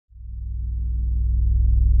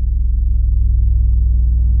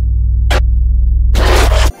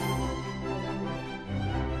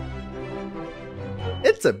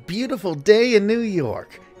It's a beautiful day in New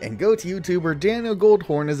York, and go-to YouTuber Daniel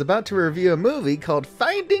Goldhorn is about to review a movie called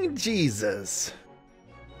Finding Jesus.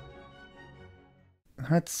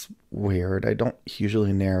 That's weird. I don't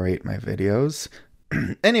usually narrate my videos.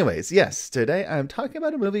 Anyways, yes, today I'm talking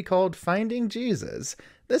about a movie called Finding Jesus.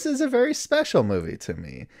 This is a very special movie to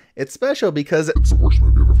me. It's special because it's the worst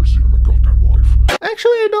movie I've ever seen in my goddamn life.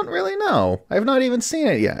 Actually, I don't really know. I've not even seen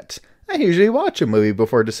it yet. I usually watch a movie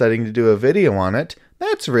before deciding to do a video on it.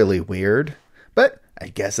 That's really weird. But I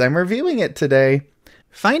guess I'm reviewing it today.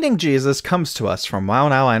 Finding Jesus comes to us from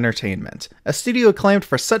Wownow Entertainment, a studio acclaimed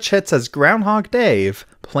for such hits as Groundhog Dave,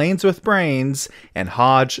 Planes with Brains, and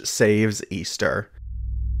Hodge Saves Easter.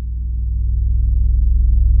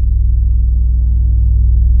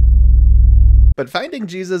 But Finding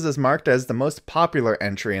Jesus is marked as the most popular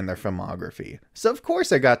entry in their filmography, so of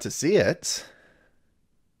course I got to see it.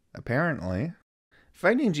 Apparently.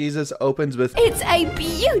 Finding Jesus opens with "It's a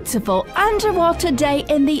beautiful underwater day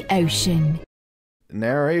in the ocean."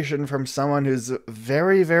 Narration from someone who's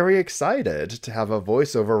very, very excited to have a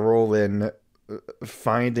voiceover role in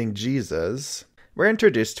Finding Jesus. We're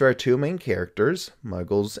introduced to our two main characters,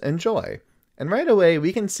 Muggles and Joy. And right away,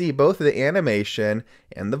 we can see both the animation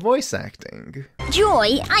and the voice acting.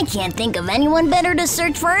 Joy, I can't think of anyone better to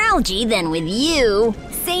search for algae than with you.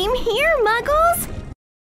 Same here, Muggles.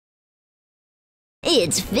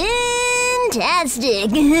 It's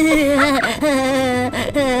fantastic.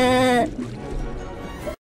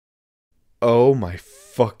 Oh my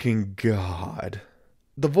fucking god.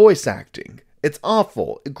 The voice acting, it's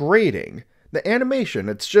awful, grating. The animation,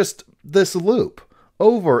 it's just this loop,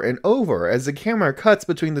 over and over as the camera cuts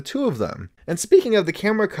between the two of them. And speaking of the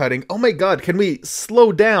camera cutting, oh my god, can we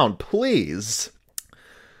slow down, please?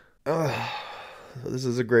 This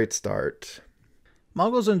is a great start.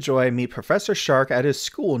 Muggles and Joy meet Professor Shark at his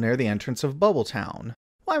school near the entrance of Bubbletown.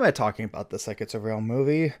 Why am I talking about this like it's a real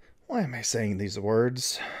movie? Why am I saying these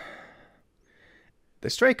words? They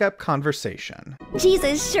strike up conversation.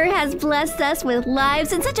 Jesus sure has blessed us with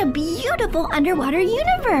lives in such a beautiful underwater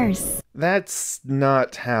universe. That's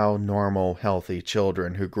not how normal, healthy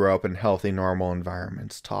children who grow up in healthy, normal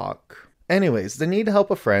environments talk. Anyways, they need to help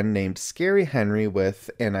a friend named Scary Henry with,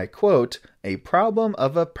 and I quote, "a problem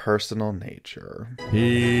of a personal nature."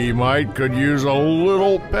 He could use a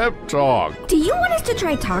little pep talk. Do you want us to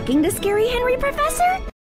try talking to Scary Henry, Professor?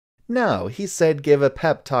 No, he said give a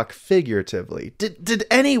pep talk figuratively. Did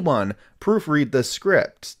anyone proofread the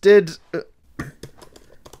script? Did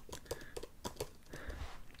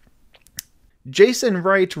Jason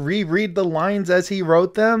Wright reread the lines as he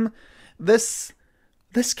wrote them?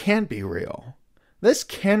 This can't be real. This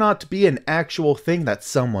cannot be an actual thing that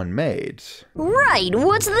someone made. Right,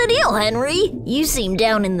 what's the deal, Henry? You seem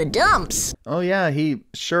down in the dumps. Oh yeah, he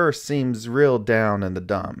sure seems real down in the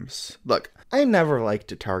dumps. Look, I never like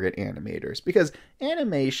to target animators because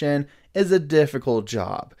animation is a difficult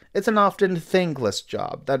job. It's an often thankless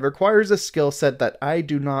job that requires a skill set that I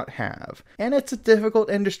do not have. And it's a difficult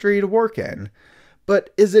industry to work in. But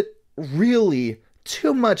is it really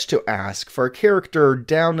too much to ask for a character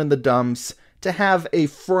down in the dumps to have a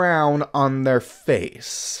frown on their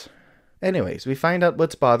face? Anyways, we find out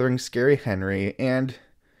what's bothering Scary Henry, and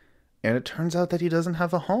it turns out that he doesn't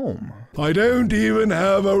have a home. I don't even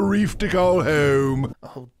have a reef to call home.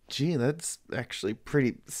 Oh, gee, that's actually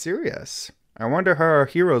pretty serious. I wonder how our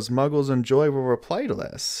heroes Muggles and Joy will reply to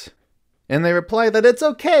this. And they reply that it's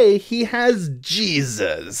okay, he has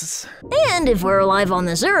Jesus. And if we're alive on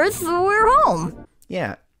this earth, we're home.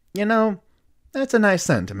 Yeah, you know, that's a nice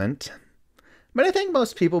sentiment. But I think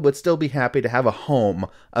most people would still be happy to have a home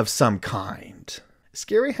of some kind.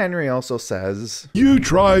 Scary Henry also says, You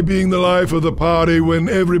try being the life of the party when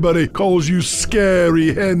everybody calls you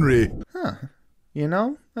Scary Henry. Huh, you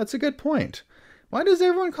know, that's a good point. Why does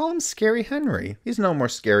everyone call him Scary Henry? He's no more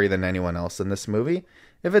scary than anyone else in this movie.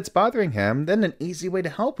 If it's bothering him, then an easy way to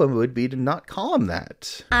help him would be to not call him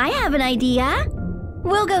that. I have an idea.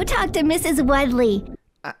 We'll go talk to Mrs. Woodley.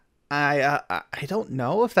 I don't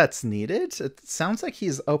know if that's needed. It sounds like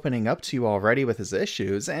he's opening up to you already with his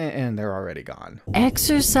issues, and they're already gone.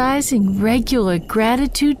 Exercising regular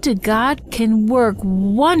gratitude to God can work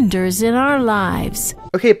wonders in our lives.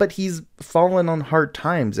 Okay, but he's fallen on hard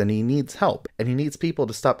times, and he needs help, and he needs people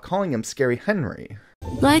to stop calling him Scary Henry.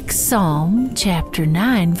 Like Psalm chapter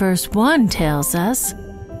 9 verse 1 tells us,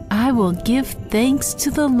 I will give thanks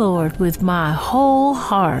to the Lord with my whole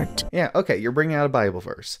heart. Yeah, okay, you're bringing out a Bible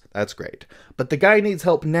verse. That's great. But the guy needs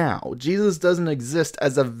help now. Jesus doesn't exist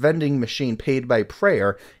as a vending machine paid by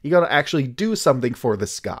prayer. You gotta actually do something for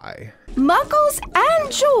this guy. Muggles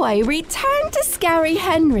and Joy return to Scary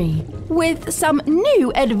Henry with some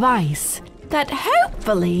new advice that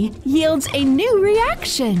hopefully yields a new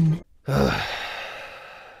reaction.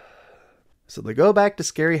 So they go back to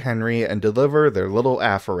Scary Henry and deliver their little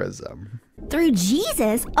aphorism. Through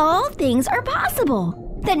Jesus, all things are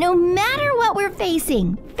possible. That no matter what we're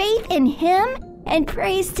facing, faith in Him and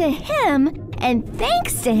praise to Him and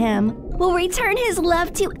thanks to Him will return His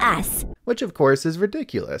love to us. Which of course is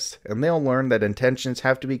ridiculous, and they'll learn that intentions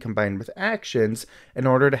have to be combined with actions in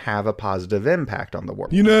order to have a positive impact on the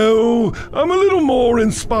world. You know, I'm a little more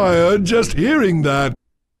inspired just hearing that.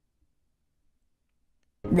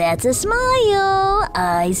 That's a smile.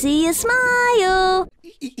 I see a smile.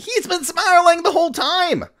 He's been smiling the whole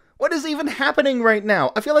time! What is even happening right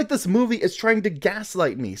now? I feel like this movie is trying to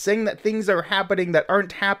gaslight me, saying that things are happening that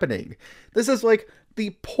aren't happening. This is like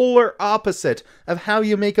the polar opposite of how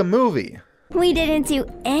you make a movie. We didn't do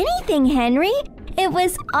anything, Henry. It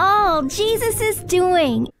was all Jesus'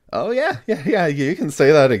 doing. Oh yeah, you can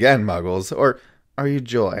say that again, Muggles. Or are you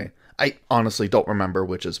Joy? I honestly don't remember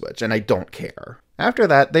which is which, and I don't care. After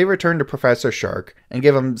that, they return to Professor Shark and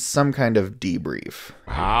give him some kind of debrief.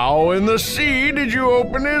 How in the sea did you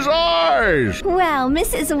open his eyes? Well,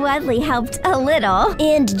 Mrs. Wudley helped a little.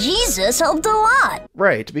 And Jesus helped a lot.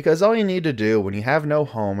 Right, because all you need to do when you have no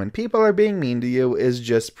home and people are being mean to you is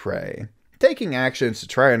just pray. Taking actions to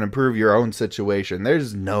try and improve your own situation,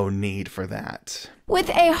 there's no need for that. With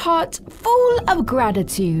a heart full of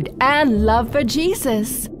gratitude and love for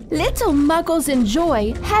Jesus, little Muggles and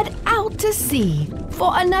Joy head out to sea for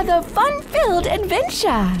another fun-filled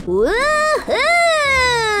adventure. Woohoo!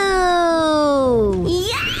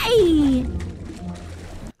 Yay!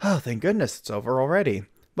 Oh, thank goodness it's over already.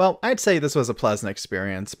 Well, I'd say this was a pleasant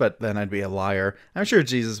experience, but then I'd be a liar. I'm sure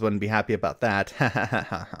Jesus wouldn't be happy about that. Ha ha ha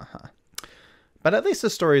ha ha. But at least the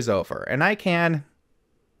story's over, and I can...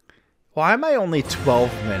 Why am I only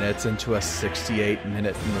 12 minutes into a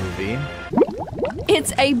 68-minute movie?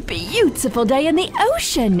 It's a beautiful day in the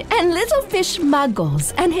ocean, and little fish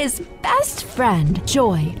Muggles and his best friend,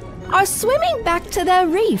 Joy, are swimming back to their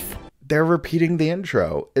reef. They're repeating the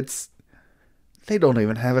intro. They don't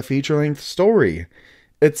even have a feature-length story.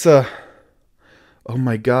 It's a... Oh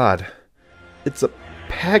my god. It's a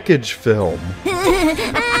package film.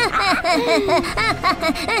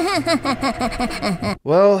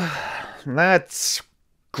 Well, that's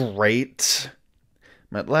great.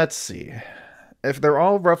 But let's see. If they're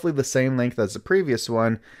all roughly the same length as the previous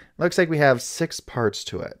one, looks like we have 6 parts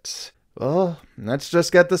to it. Well, let's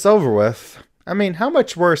just get this over with. I mean, how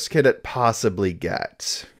much worse could it possibly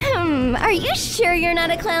get? Are you sure you're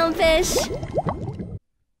not a clownfish?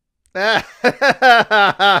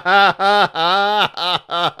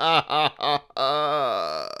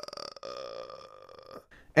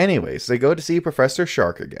 Anyways, they go to see Professor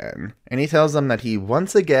Shark again, and he tells them that he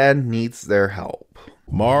once again needs their help.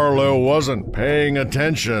 Marlowe wasn't paying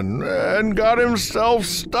attention and got himself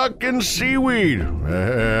stuck in seaweed.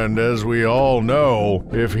 And as we all know,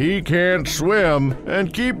 if he can't swim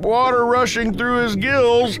and keep water rushing through his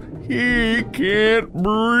gills, he can't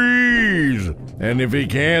breathe. And if he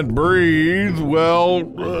can't breathe, well,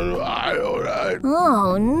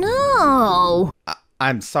 Oh no!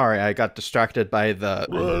 I'm sorry, I got distracted by the...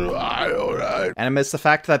 And I missed the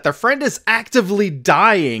fact that their friend is actively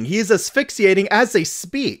dying. He's asphyxiating as they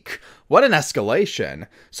speak. What an escalation.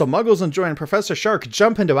 So Muggles and Joy and Professor Shark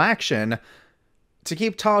jump into action to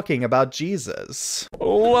keep talking about Jesus.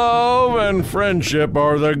 Love and friendship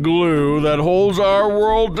are the glue that holds our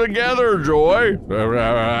world together, Joy.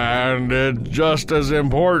 And just as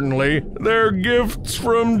importantly, they're gifts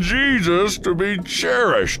from Jesus to be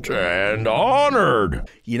cherished and honored.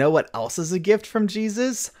 You know what else is a gift from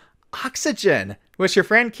Jesus? Oxygen, which your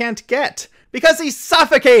friend can't get because he's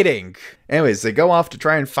suffocating. Anyways, they go off to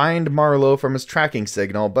try and find Marlowe from his tracking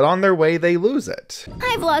signal, but on their way, they lose it.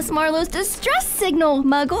 I've lost Marlowe's distress signal,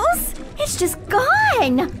 Muggles. It's just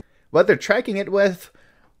gone. What they're tracking it with,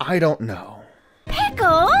 I don't know.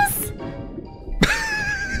 Pickles?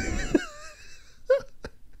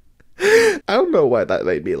 I don't know why that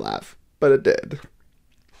made me laugh, but it did.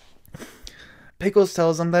 Pickles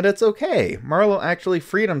tells him that it's okay. Marlowe actually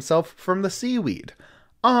freed himself from the seaweed.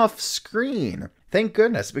 Off screen. Thank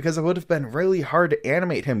goodness, because it would have been really hard to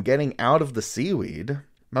animate him getting out of the seaweed.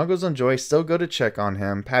 Muggles and Joy still go to check on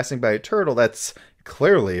him, passing by a turtle that's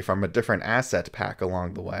Clearly from a different asset pack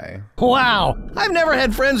along the way. Wow! I've never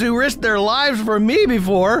had friends who risked their lives for me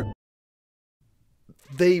before!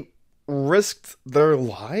 They risked their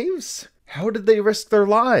lives? How did they risk their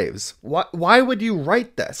lives? Why would you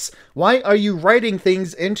write this? Why are you writing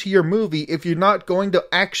things into your movie if you're not going to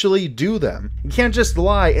actually do them? You can't just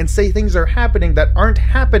lie and say things are happening that aren't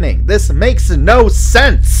happening. This makes no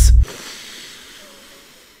sense!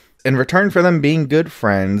 In return for them being good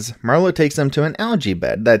friends, Marlowe takes them to an algae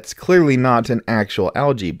bed that's clearly not an actual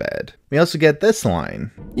algae bed. We also get this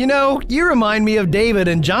line. You know, you remind me of David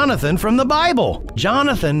and Jonathan from the Bible.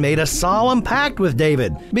 Jonathan made a solemn pact with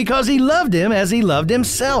David because he loved him as he loved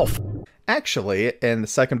himself. Actually, in the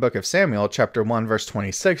second book of Samuel, chapter 1, verse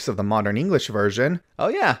 26 of the modern English version, oh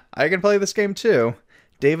yeah, I can play this game too.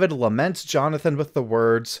 David laments Jonathan with the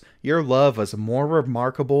words, "Your love was more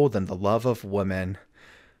remarkable than the love of women."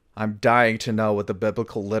 I'm dying to know what the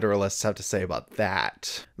biblical literalists have to say about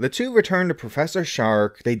that. The two return to Professor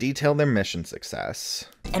Shark. They detail their mission success.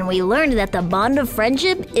 And we learned that the bond of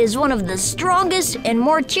friendship is one of the strongest and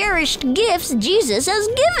more cherished gifts Jesus has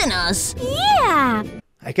given us. Yeah!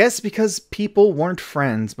 I guess because people weren't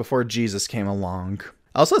friends before Jesus came along.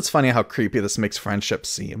 Also, it's funny how creepy this makes friendship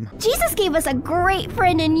seem. Jesus gave us a great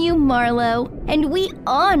friend in you, Marlowe, and we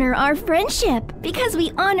honor our friendship because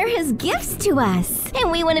we honor his gifts to us.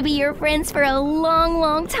 And we want to be your friends for a long,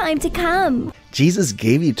 long time to come. Jesus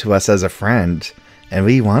gave you to us as a friend, and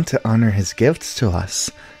we want to honor his gifts to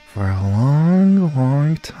us for a long,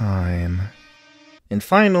 long time. And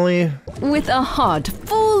finally, With a heart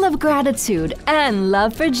full of gratitude and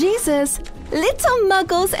love for Jesus, little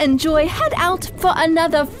Muggles and Joy head out for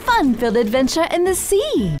another fun-filled adventure in the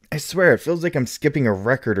sea. I swear it feels like I'm skipping a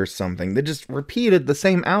record or something. They just repeated the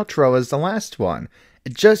same outro as the last one.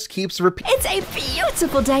 It just keeps repeating. It's a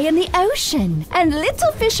beautiful day in the ocean, and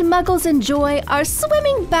little fish Muggles and Joy are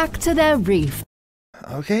swimming back to their reef.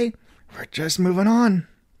 Okay, we're just moving on.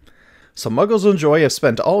 So Muggles and Joy have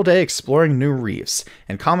spent all day exploring new reefs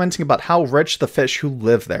and commenting about how rich the fish who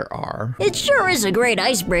live there are. It sure is a great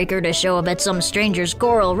icebreaker to show up at some stranger's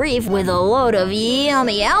coral reef with a load of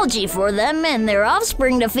yummy algae for them and their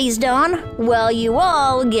offspring to feast on while you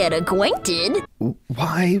all get acquainted.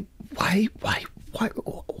 Why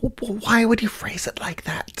would you phrase it like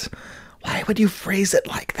that? Why would you phrase it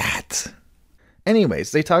like that?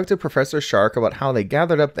 Anyways, they talked to Professor Shark about how they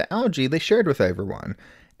gathered up the algae they shared with everyone.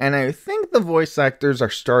 And I think the voice actors are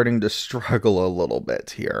starting to struggle a little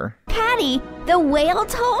bit here. Patty, the whale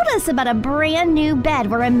told us about a brand new bed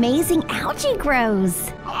where amazing algae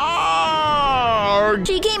grows.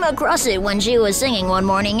 She came across it when she was singing one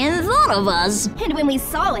morning and thought of us. And when we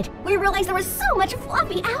saw it, we realized there was so much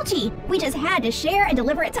fluffy algae. We just had to share and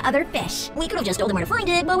deliver it to other fish. We could have just told them where to find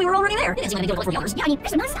it, but we were already there. It didn't seem like a big deal for the others. Yeah, I mean,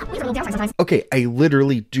 fish are nonstop. We were a little downside sometimes. Okay, I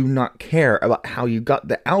literally do not care about how you got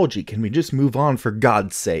the algae. Can we just move on for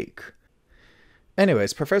God's sake?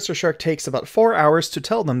 Anyways, Professor Shark takes about 4 hours to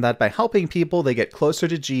tell them that by helping people, they get closer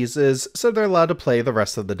to Jesus, so they're allowed to play the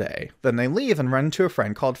rest of the day. Then they leave and run into a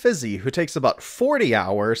friend called Fizzy, who takes about 40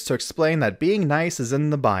 hours to explain that being nice is in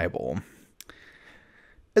the Bible.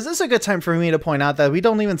 Is this a good time for me to point out that we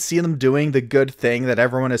don't even see them doing the good thing that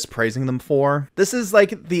everyone is praising them for? This is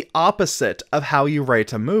like the opposite of how you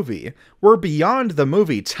write a movie. We're beyond the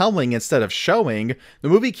movie telling instead of showing. The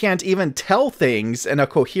movie can't even tell things in a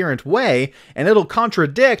coherent way, and it'll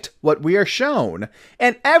contradict what we are shown.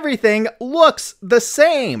 And everything looks the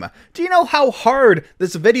same. Do you know how hard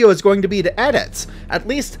this video is going to be to edit? At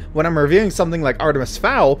least when I'm reviewing something like Artemis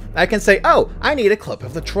Fowl, I can say, oh, I need a clip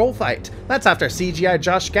of the troll fight. That's after CGI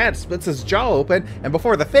Josh Gad splits his jaw open and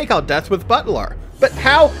before the fake-out death with Butler. But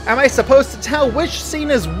how am I supposed to tell which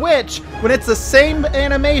scene is which when it's the same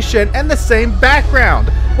animation and the same background?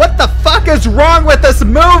 What the fuck is wrong with this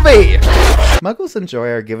movie? Muggles and Joy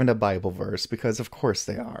are given a Bible verse because of course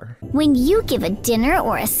they are. When you give a dinner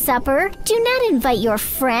or a supper, do not invite your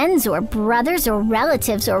friends or brothers or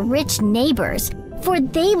relatives or rich neighbors, for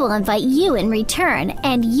they will invite you in return,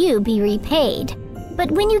 and you be repaid.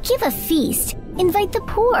 But when you give a feast, invite the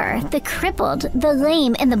poor, the crippled, the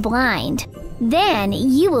lame, and the blind. Then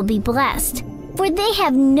you will be blessed, for they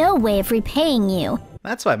have no way of repaying you.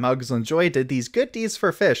 That's why Muggles and Joy did these good deeds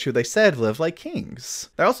for fish who they said live like kings.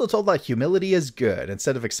 They're also told that humility is good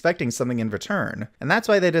instead of expecting something in return. And that's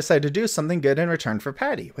why they decided to do something good in return for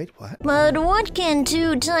Patty. Wait, what? But what can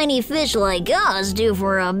two tiny fish like us do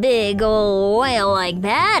for a big old whale like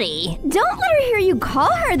Patty? Don't let her hear you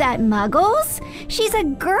call her that, Muggles. She's a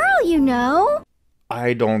girl, you know.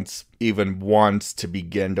 I don't even want to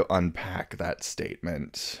begin to unpack that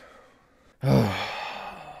statement.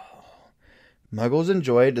 Muggles and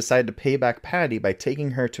Joy decide to pay back Patty by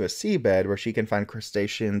taking her to a seabed where she can find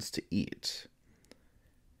crustaceans to eat.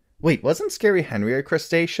 Wait, wasn't Scary Henry a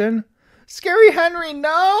crustacean? Scary Henry,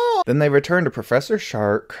 no! Then they return to Professor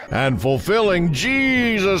Shark. And fulfilling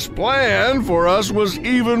Jesus' plan for us was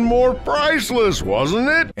even more priceless, wasn't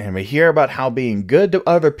it? And we hear about how being good to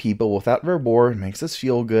other people without reward makes us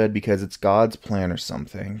feel good because it's God's plan or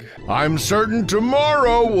something. I'm certain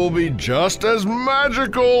tomorrow will be just as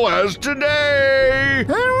magical as today!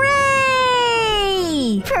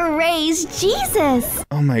 Hooray! Praise Jesus!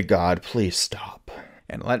 Oh my God, please stop.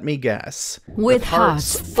 And let me guess. With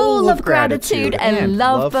hearts full of gratitude and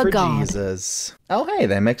love for God. Jesus. Oh hey,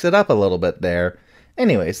 they mix it up a little bit there.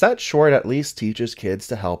 Anyways, that short at least teaches kids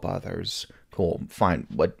to help others. Cool, fine,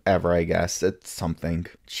 whatever, I guess. It's something.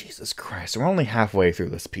 Jesus Christ, we're only halfway through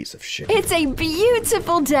this piece of shit. It's a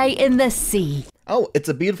beautiful day in the sea. Oh, it's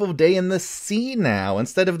a beautiful day in the sea now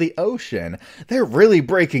instead of the ocean. They're really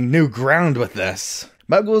breaking new ground with this.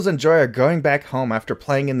 Muggles and Joy are going back home after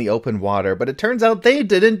playing in the open water, but it turns out they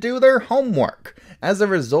didn't do their homework. As a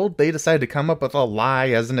result, they decide to come up with a lie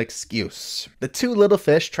as an excuse. The two little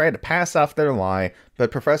fish try to pass off their lie,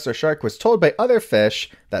 but Professor Shark was told by other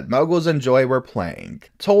fish that Muggles and Joy were playing.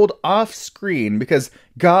 Told off screen because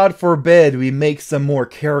God forbid we make some more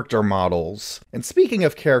character models. And speaking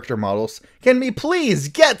of character models, can we please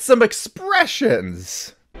get some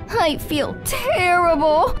expressions? I feel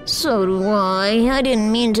terrible. So do I. I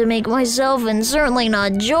didn't mean to make myself and certainly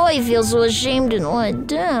not Joy feel so ashamed and let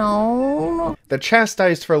down. They're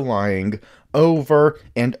chastised for lying over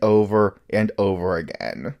and over and over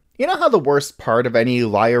again. You know how the worst part of any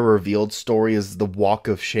liar revealed story is the walk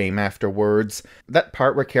of shame afterwards? That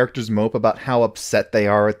part where characters mope about how upset they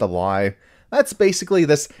are at the lie? That's basically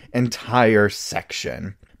this entire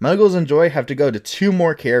section. Muggles and Joy have to go to 2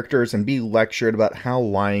 more characters and be lectured about how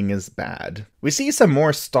lying is bad. We see some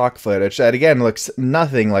more stock footage that again looks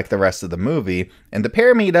nothing like the rest of the movie, and the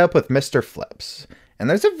pair meet up with Mr. Flips. And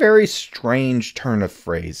there's a very strange turn of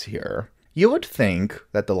phrase here. You would think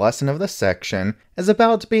that the lesson of this section is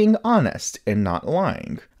about being honest and not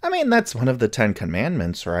lying. I mean, that's one of the 10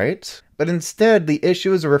 commandments, right? But instead, the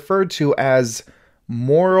issue is referred to as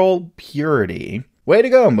moral purity. Way to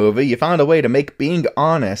go, movie. You found a way to make being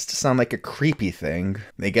honest sound like a creepy thing.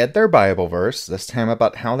 They get their Bible verse, this time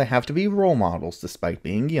about how they have to be role models despite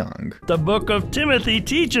being young. The book of Timothy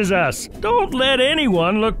teaches us, don't let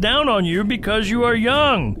anyone look down on you because you are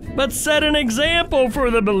young, but set an example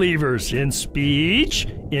for the believers in speech,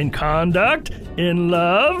 in conduct, in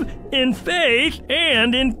love, in faith,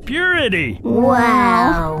 and in purity.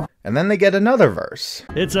 Wow. And then they get another verse.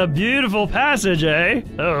 It's a beautiful passage, eh?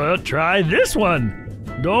 Try this one.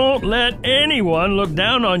 Don't let anyone look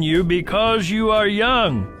down on you because you are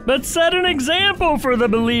young, but set an example for the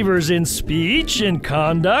believers in speech, in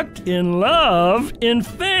conduct, in love, in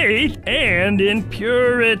faith, and in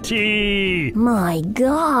purity. My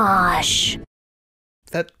gosh.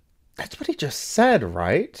 That's what he just said,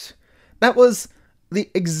 right? That was the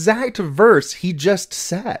exact verse he just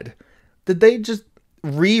said. Did they just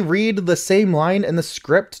reread the same line in the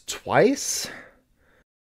script twice?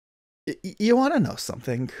 You want to know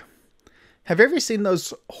something? Have you ever seen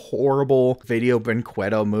those horrible video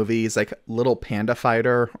Brinquedo movies like Little Panda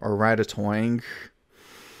Fighter or Ratatouille?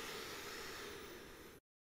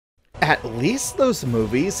 At least those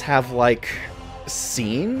movies have like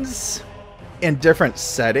scenes in different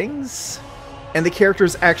settings, and the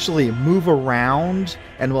characters actually move around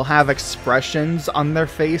and will have expressions on their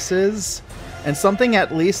faces, and something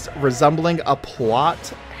at least resembling a plot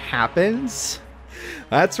happens.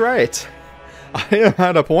 That's right. I am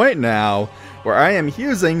at a point now where I am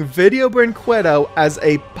using Video Brinquedo as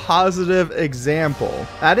a positive example.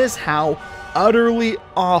 That is how utterly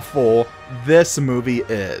awful this movie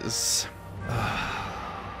is.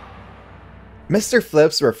 Mr.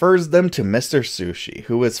 Flips refers them to Mr. Sushi,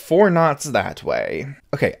 who is 4 knots that way.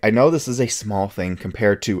 Okay, I know this is a small thing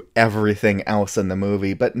compared to everything else in the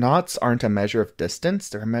movie, but knots aren't a measure of distance,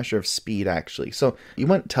 they're a measure of speed actually. So you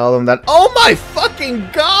wouldn't tell them that, oh my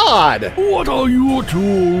fucking god! What are you two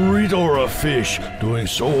little fish doing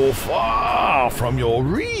so far from your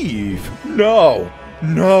reef? No,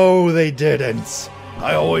 they didn't.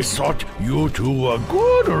 I always thought you two were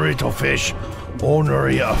good little fish.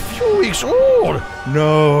 Only a few weeks old.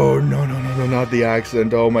 No, not the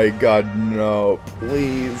accent. Oh my god, no.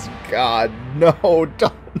 Please, God, no,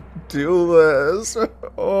 don't do this.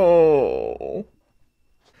 Oh.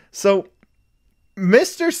 So,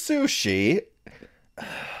 Mr. Sushi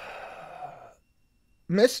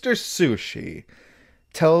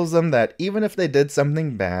tells them that even if they did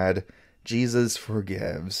something bad, Jesus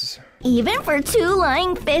forgives. Even for two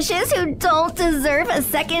lying fishes who don't deserve a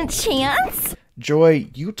second chance? Joy,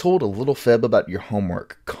 you told a little fib about your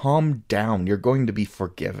homework. Calm down, you're going to be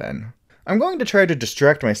forgiven. I'm going to try to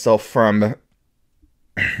distract myself from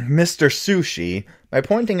Mr. Sushi by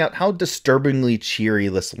pointing out how disturbingly cheery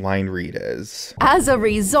this line read is. As a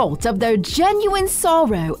result of their genuine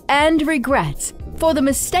sorrow and regret for the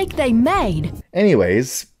mistake they made.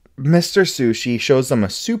 Anyways, Mr. Sushi shows them a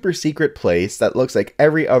super secret place that looks like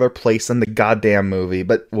every other place in the goddamn movie,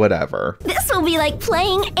 but whatever. This will be like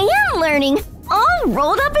playing and learning, all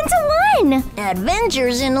rolled up into one.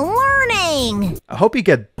 Adventures in learning. I hope you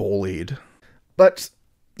get bullied. But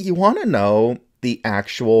you want to know the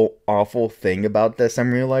actual awful thing about this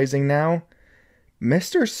I'm realizing now?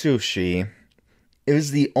 Mr. Sushi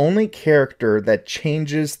is the only character that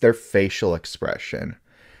changes their facial expression.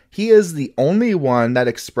 He is the only one that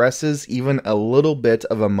expresses even a little bit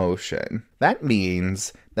of emotion. That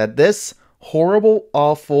means that this horrible,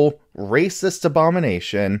 awful, racist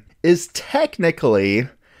abomination is technically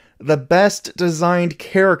the best designed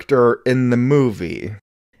character in the movie.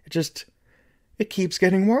 It keeps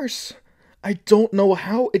getting worse. I don't know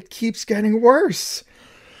how it keeps getting worse.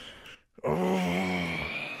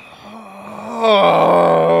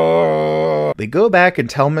 They go back and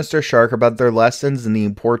tell Mr. Shark about their lessons and the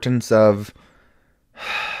importance of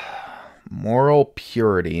moral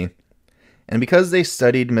purity. And because they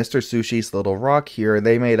studied Mr. Sushi's little rock here,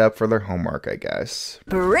 they made up for their homework, I guess.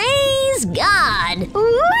 Praise God!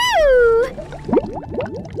 Woo!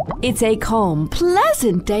 It's a calm,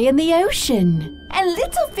 pleasant day in the ocean. And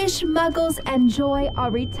little fish Muggles and Joy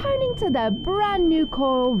are returning to their brand new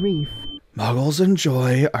coral reef. Muggles and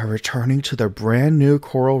Joy are returning to their brand new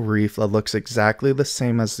coral reef that looks exactly the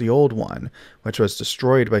same as the old one, which was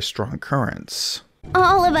destroyed by strong currents.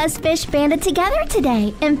 All of us fish banded together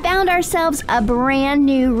today and found ourselves a brand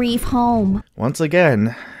new reef home. Once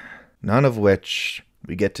again, none of which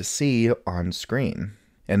we get to see on screen.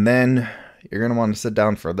 And then you're going to want to sit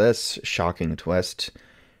down for this shocking twist.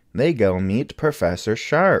 They go meet Professor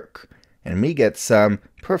Shark, and we get some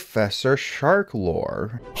Professor Shark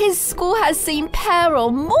lore. His school has seen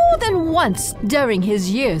peril more than once during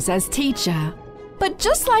his years as teacher. But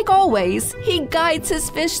just like always, he guides his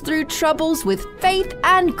fish through troubles with faith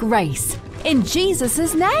and grace. In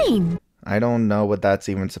Jesus' name. I don't know what that's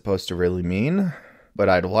even supposed to really mean, but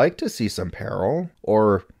I'd like to see some peril,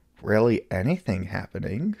 or really anything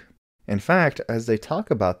happening. In fact, as they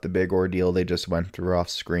talk about the big ordeal they just went through off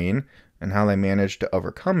screen, and how they managed to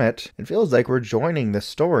overcome it, it feels like we're joining the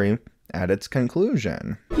story at its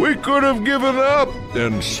conclusion. We could have given up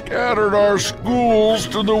and scattered our schools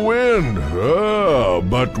to the wind,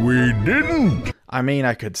 but we didn't. I mean,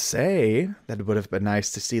 I could say that it would have been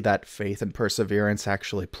nice to see that faith and perseverance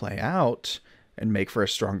actually play out and make for a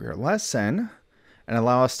stronger lesson and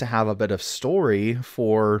allow us to have a bit of story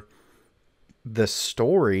for the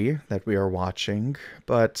story that we are watching,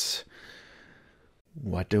 but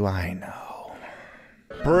what do I know?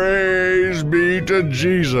 Praise be to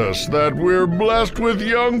Jesus that we're blessed with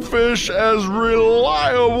young fish as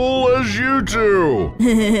reliable as you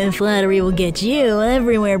two. Flattery will get you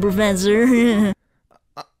everywhere, Professor.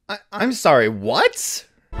 I'm sorry, what?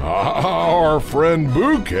 Our friend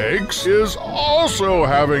Boo Cakes is also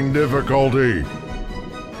having difficulty,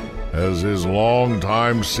 as his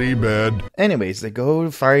longtime seabed. Anyways, they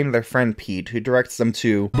go find their friend Pete, who directs them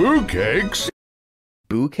to Boo Cakes.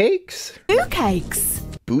 Boo Cakes? Boo Cakes.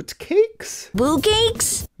 Boot Cakes? Boo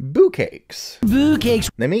Cakes? Boo Cakes. Boo Cakes.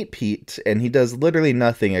 They meet Pete, and he does literally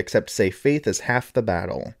nothing except say faith is half the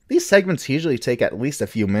battle. These segments usually take at least a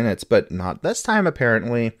few minutes, but not this time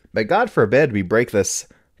apparently. But God forbid we break this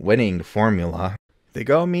winning formula. They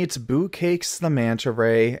go meet Boo Cakes the Manta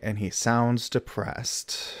Ray, and he sounds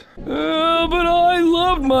depressed. But I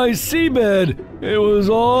loved my seabed. It was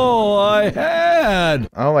all I had.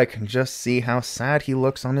 Oh, I can just see how sad he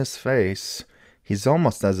looks on his face. He's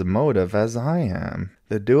almost as emotive as I am.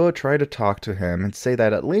 The duo try to talk to him and say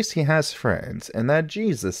that at least he has friends, and that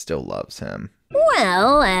Jesus still loves him.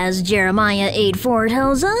 Well, as Jeremiah 8:4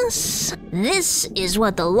 tells us, this is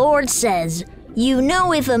what the Lord says. You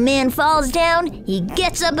know, if a man falls down, he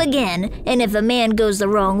gets up again, and if a man goes the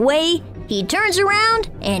wrong way, he turns around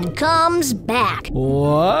and comes back.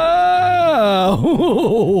 Wow!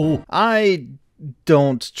 I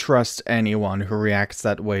don't trust anyone who reacts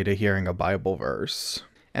that way to hearing a Bible verse.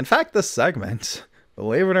 In fact, this segment,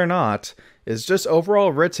 believe it or not, is just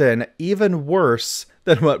overall written even worse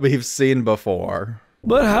than what we've seen before.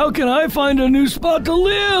 But how can I find a new spot to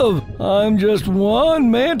live? I'm just one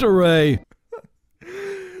manta ray.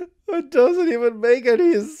 It doesn't even make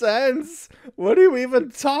any sense. What are you even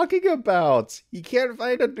talking about? You can't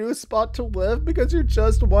find a new spot to live because you're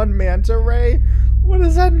just one manta ray? What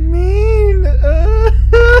does that mean?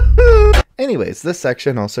 Anyways, this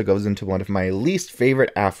section also goes into one of my least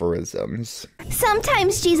favorite aphorisms.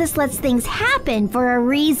 Sometimes Jesus lets things happen for a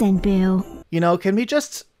reason, Boo. You know, can we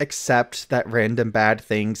just accept that random bad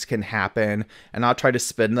things can happen and not try to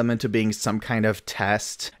spin them into being some kind of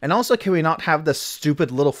test? And also, can we not have the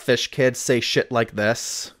stupid little fish kids say shit like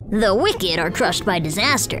this? The wicked are crushed by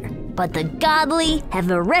disaster, but the godly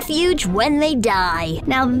have a refuge when they die.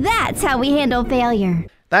 Now that's how we handle failure.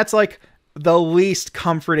 That's like the least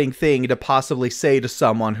comforting thing to possibly say to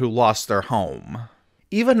someone who lost their home.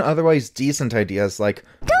 Even otherwise decent ideas like,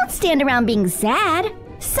 don't stand around being sad.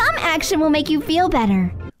 Some action will make you feel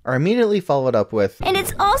better. Are immediately followed up with, and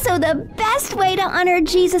it's also the best way to honor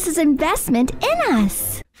Jesus' investment in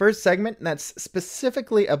us. For a segment that's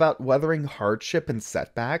specifically about weathering hardship and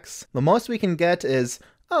setbacks, the most we can get is,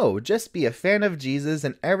 oh, just be a fan of Jesus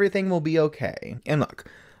and everything will be okay. And look,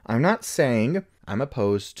 I'm not saying I'm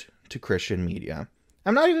opposed to Christian media.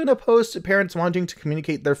 I'm not even opposed to parents wanting to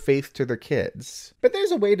communicate their faith to their kids. But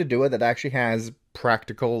there's a way to do it that actually has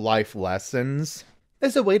practical life lessons.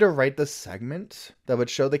 There's a way to write this segment that would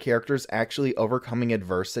show the characters actually overcoming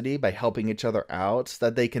adversity by helping each other out,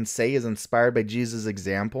 that they can say is inspired by Jesus'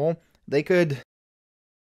 example. They could...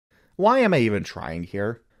 Why am I even trying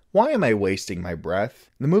here? Why am I wasting my breath?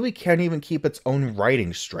 The movie can't even keep its own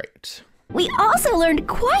writing straight. We also learned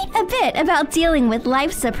quite a bit about dealing with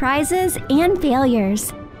life's surprises and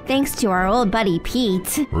failures, thanks to our old buddy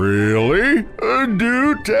Pete. Really?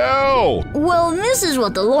 Do tell! Well, this is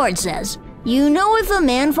what the Lord says. You know if a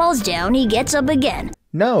man falls down, he gets up again.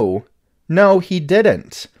 No, he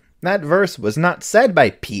didn't. That verse was not said by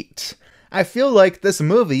Pete. I feel like this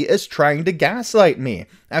movie is trying to gaslight me.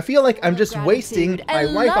 I feel like I'm just wasting my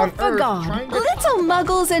life on Earth trying to... Little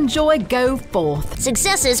muggles and joy go forth.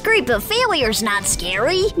 Success is great, but failure's not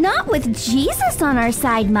scary. Not with Jesus on our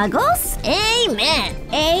side, muggles. Amen.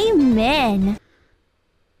 Amen.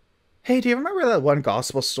 Hey, do you remember that one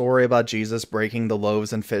gospel story about Jesus breaking the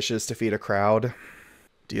loaves and fishes to feed a crowd?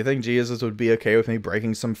 Do you think Jesus would be okay with me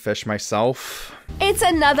breaking some fish myself? It's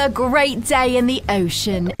another great day in the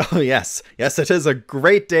ocean. Oh yes, it is a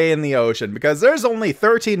great day in the ocean because there's only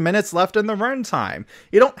 13 minutes left in the runtime.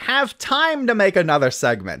 You don't have time to make another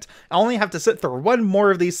segment. I only have to sit through one more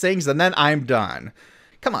of these things and then I'm done.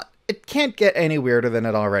 Come on, it can't get any weirder than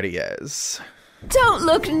it already is. Don't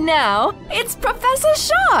look now, it's Professor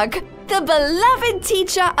Shark, the beloved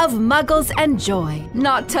teacher of muggles and joy.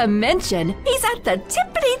 Not to mention, he's at the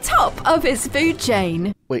tippity top of his food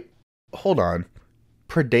chain. Wait, hold on.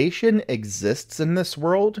 Predation exists in this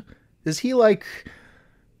world? Is he like...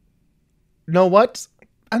 Know what?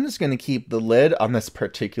 I'm just gonna keep the lid on this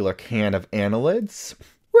particular can of annelids.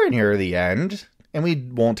 We're near the end, and we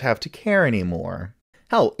won't have to care anymore.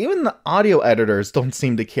 Hell, even the audio editors don't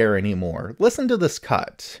seem to care anymore. Listen to this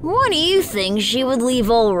cut. What do you think she would leave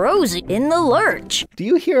old Rosie in the lurch? Do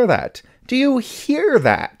you hear that? Do you hear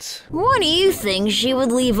that? What do you think she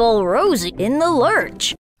would leave old Rosie in the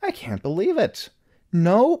lurch? I can't believe it.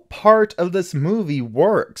 No part of this movie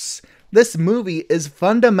works. This movie is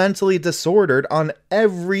fundamentally disordered on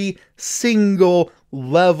every single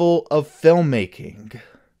level of filmmaking.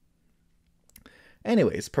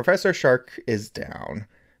 Anyways, Professor Shark is down.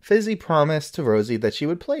 Fizzy promised to Rosie that she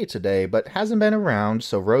would play today, but hasn't been around,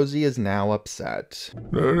 so Rosie is now upset.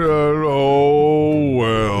 Oh,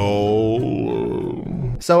 well...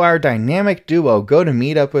 So our dynamic duo go to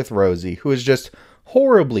meet up with Rosie, who is just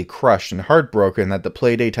horribly crushed and heartbroken that the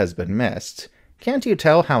playdate has been missed. Can't you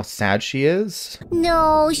tell how sad she is?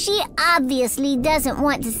 No, she obviously doesn't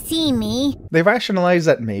want to see me. They rationalize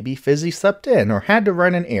that maybe Fizzy slept in or had to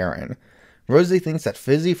run an errand. Rosie thinks that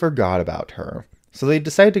Fizzy forgot about her, so they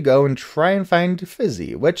decide to go and try and find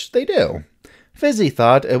Fizzy, which they do. Fizzy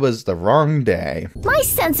thought it was the wrong day. My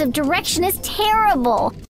sense of direction is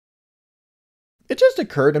terrible. It just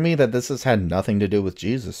occurred to me that this has had nothing to do with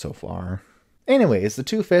Jesus so far. Anyways, the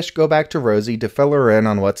two fish go back to Rosie to fill her in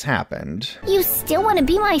on what's happened. You still want to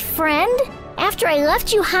be my friend? After I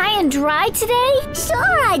left you high and dry today?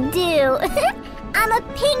 Sure I do. I'm a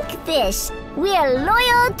pink fish. We are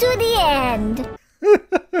loyal to the end.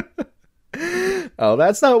 Oh,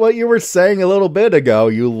 that's not what you were saying a little bit ago,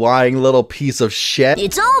 you lying little piece of shit.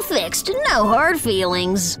 It's all fixed, no hard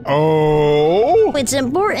feelings. Oh? It's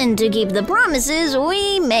important to keep the promises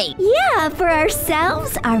we make. Yeah, for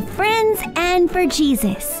ourselves, our friends, and for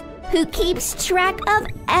Jesus, who keeps track of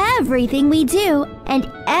everything we do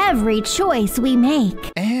and every choice we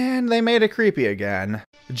make. And they made it creepy again.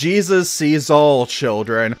 Jesus sees all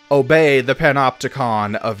children. Obey the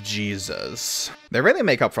panopticon of Jesus. They really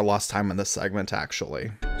make up for lost time in this segment,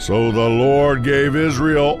 actually. So the Lord gave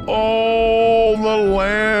Israel all the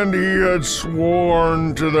land he had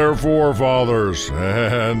sworn to their forefathers,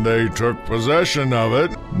 and they took possession of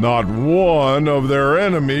it. Not one of their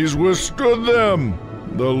enemies withstood them.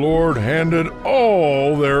 The Lord handed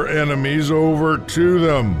all their enemies over to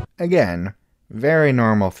them. Again, very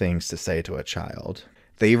normal things to say to a child.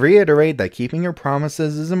 They reiterate that keeping your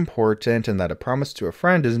promises is important and that a promise to a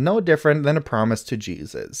friend is no different than a promise to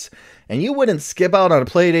Jesus. And you wouldn't skip out on a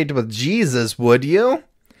playdate with Jesus, would you?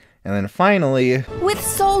 And then finally, with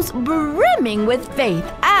souls brimming with faith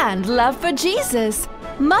and love for Jesus,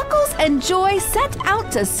 Muggles and Joy set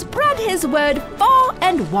out to spread his word far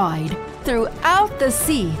and wide throughout the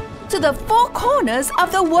sea to the four corners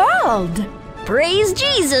of the world. Praise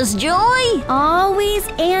Jesus, Joy! Always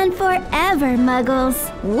and forever,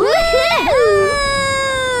 Muggles. Woohoo!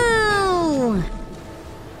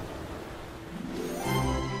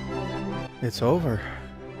 it's over.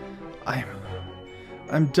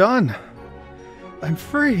 I'm done. I'm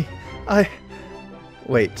free.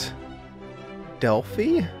 Wait.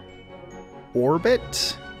 Delphi?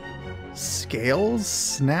 Orbit? Scales?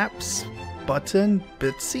 Snaps? Button?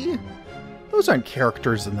 Bitsy? Those aren't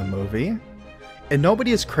characters in the movie. And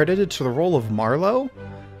nobody is credited to the role of Marlowe?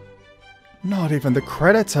 Not even the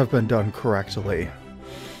credits have been done correctly.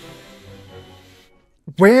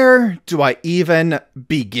 Where do I even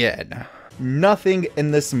begin? Nothing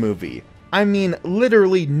in this movie. I mean,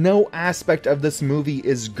 literally no aspect of this movie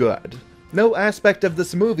is good. No aspect of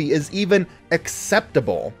this movie is even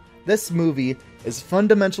acceptable. This movie is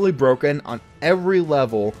fundamentally broken on every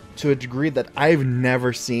level to a degree that I've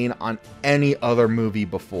never seen on any other movie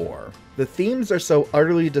before. The themes are so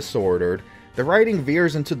utterly disordered, the writing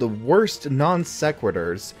veers into the worst non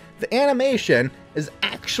sequiturs, the animation is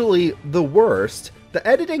actually the worst, the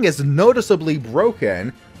editing is noticeably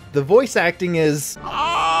broken, the voice acting is...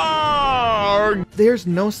 There's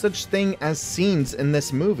no such thing as scenes in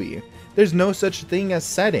this movie. There's no such thing as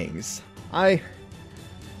settings. I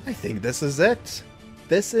think this is it.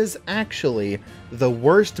 This is actually the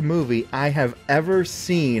worst movie I have ever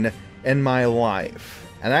seen in my life.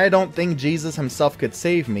 And I don't think Jesus himself could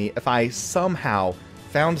save me if I somehow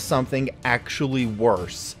found something actually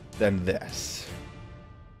worse than this.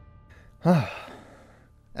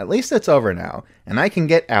 At least it's over now, and I can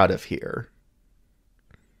get out of here.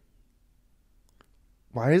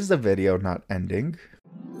 Why is the video not ending?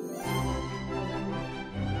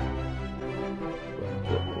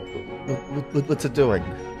 What's it doing?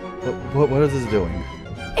 What is this doing?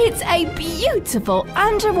 It's a beautiful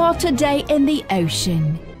underwater day in the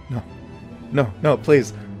ocean. No,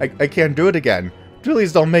 please. I can't do it again.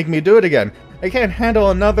 Please don't make me do it again. I can't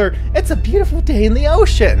handle another, it's a beautiful day in the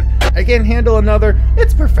ocean. I can't handle another,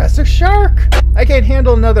 it's Professor Shark. I can't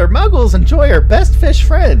handle another, Muggles enjoy our best fish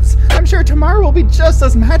friends. I'm sure tomorrow will be just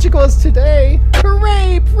as magical as today.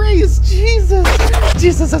 Hooray, praise Jesus.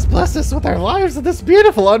 Jesus has blessed us with our lives in this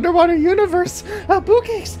beautiful underwater universe.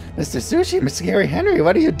 Bookcase, Mr. Sushi, Mr. Gary Henry,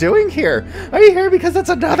 what are you doing here? Are you here because it's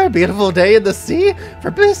another beautiful day in the sea?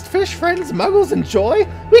 For best fish friends, Muggles enjoy,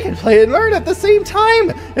 we can play and learn at the same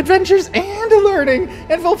time. Adventures and learning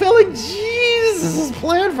and fulfilling Jesus'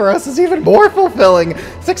 plan for us is even more fulfilling.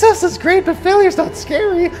 Success is great, but failure's not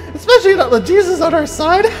scary, especially not with Jesus on our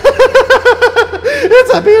side.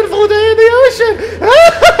 It's a beautiful day in the ocean.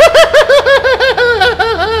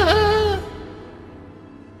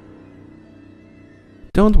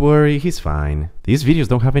 Don't worry, he's fine. These videos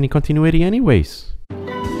don't have any continuity anyways.